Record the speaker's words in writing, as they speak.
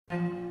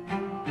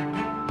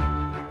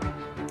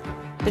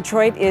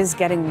Detroit is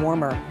getting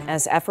warmer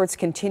as efforts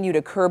continue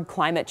to curb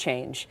climate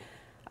change.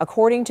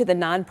 According to the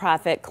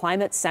nonprofit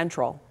Climate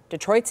Central,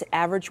 Detroit's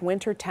average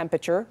winter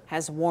temperature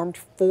has warmed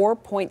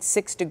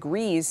 4.6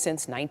 degrees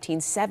since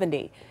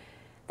 1970.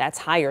 That's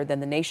higher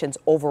than the nation's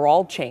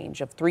overall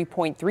change of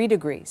 3.3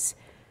 degrees.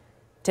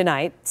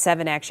 Tonight,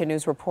 7 Action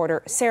News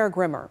reporter Sarah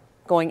Grimmer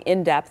going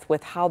in depth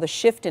with how the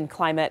shift in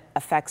climate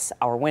affects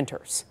our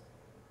winters.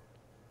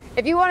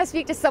 If you want to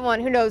speak to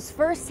someone who knows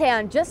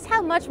firsthand just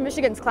how much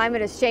Michigan's climate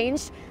has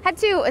changed, head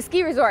to a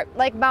ski resort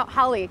like Mount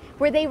Holly,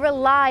 where they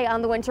rely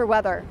on the winter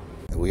weather.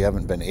 We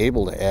haven't been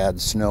able to add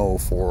snow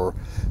for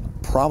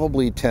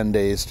probably 10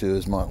 days to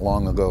as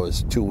long ago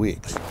as 2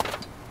 weeks.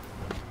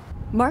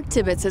 Mark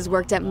Tibbetts has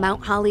worked at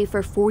Mount Holly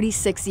for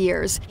 46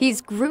 years. He's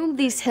groomed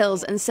these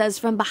hills and says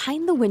from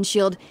behind the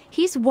windshield,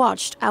 he's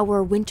watched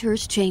our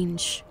winters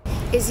change.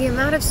 Is the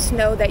amount of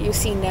snow that you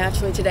see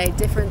naturally today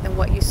different than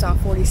what you saw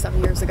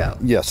 40-some years ago?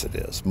 Yes, it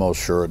is, most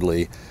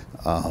assuredly.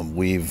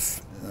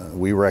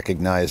 We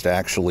recognized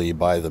actually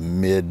by the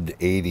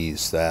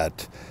mid-'80s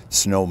that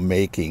snow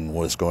making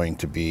was going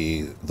to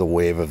be the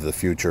wave of the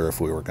future if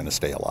we were going to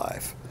stay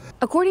alive.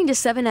 According to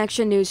 7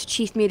 Action News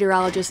Chief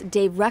Meteorologist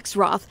Dave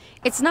Rexroth,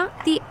 it's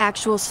not the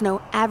actual snow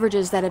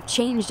averages that have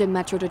changed in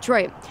Metro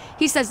Detroit.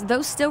 He says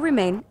those still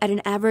remain at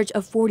an average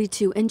of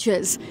 42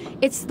 inches.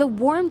 It's the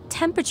warm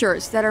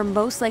temperatures that are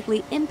most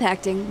likely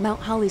impacting Mount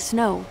Holly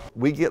snow.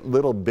 We get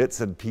little bits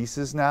and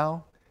pieces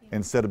now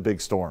instead of big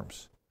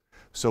storms.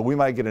 So we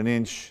might get an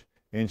inch,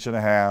 inch and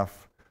a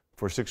half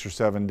for 6 or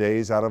 7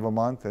 days out of a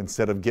month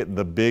instead of getting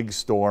the big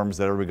storms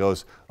that everybody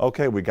goes,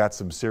 okay, we got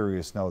some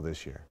serious snow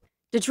this year.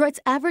 Detroit's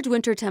average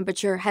winter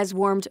temperature has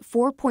warmed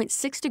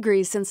 4.6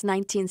 degrees since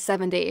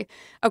 1970.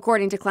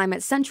 According to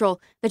Climate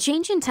Central, the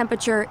change in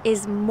temperature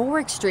is more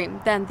extreme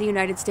than the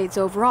United States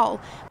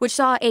overall, which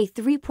saw a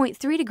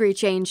 3.3 degree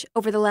change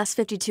over the last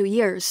 52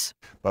 years.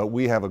 But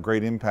we have a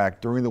great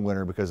impact during the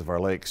winter because of our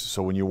lakes.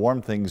 So when you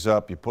warm things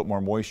up, you put more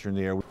moisture in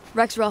the air.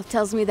 Rexroth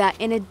tells me that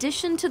in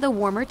addition to the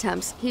warmer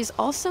temps, he's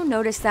also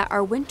noticed that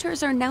our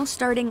winters are now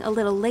starting a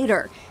little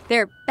later.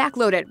 They're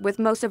backloaded, with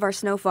most of our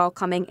snowfall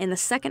coming in the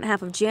second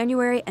half of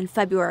January and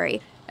February.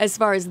 As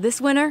far as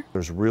this winter,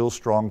 there's real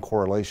strong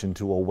correlation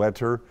to a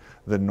wetter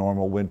than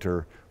normal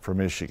winter for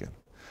Michigan.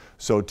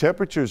 So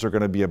temperatures are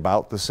going to be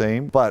about the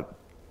same, but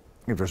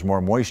if there's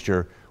more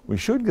moisture, we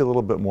should get a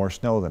little bit more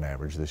snow than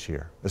average this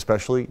year,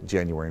 especially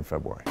January and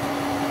February.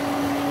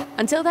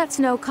 Until that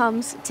snow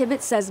comes,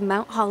 Tibbetts says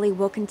Mount Holly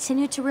will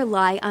continue to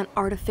rely on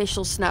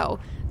artificial snow.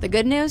 The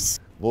good news?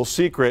 Little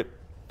secret,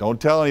 don't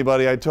tell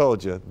anybody I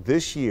told you.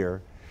 This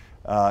year,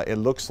 it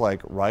looks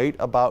like right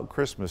about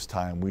Christmas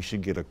time, we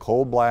should get a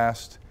cold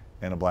blast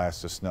and a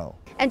blast of snow.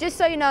 And just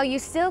so you know, you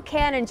still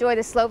can enjoy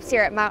the slopes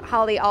here at Mount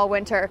Holly all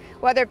winter.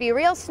 Whether it be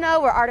real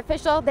snow or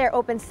artificial, they're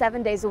open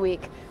 7 days a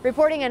week.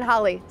 Reporting in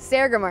Holly,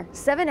 Sarah Grimmer,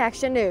 7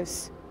 Action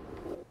News.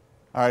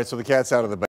 All right, so the cat's out of the bag.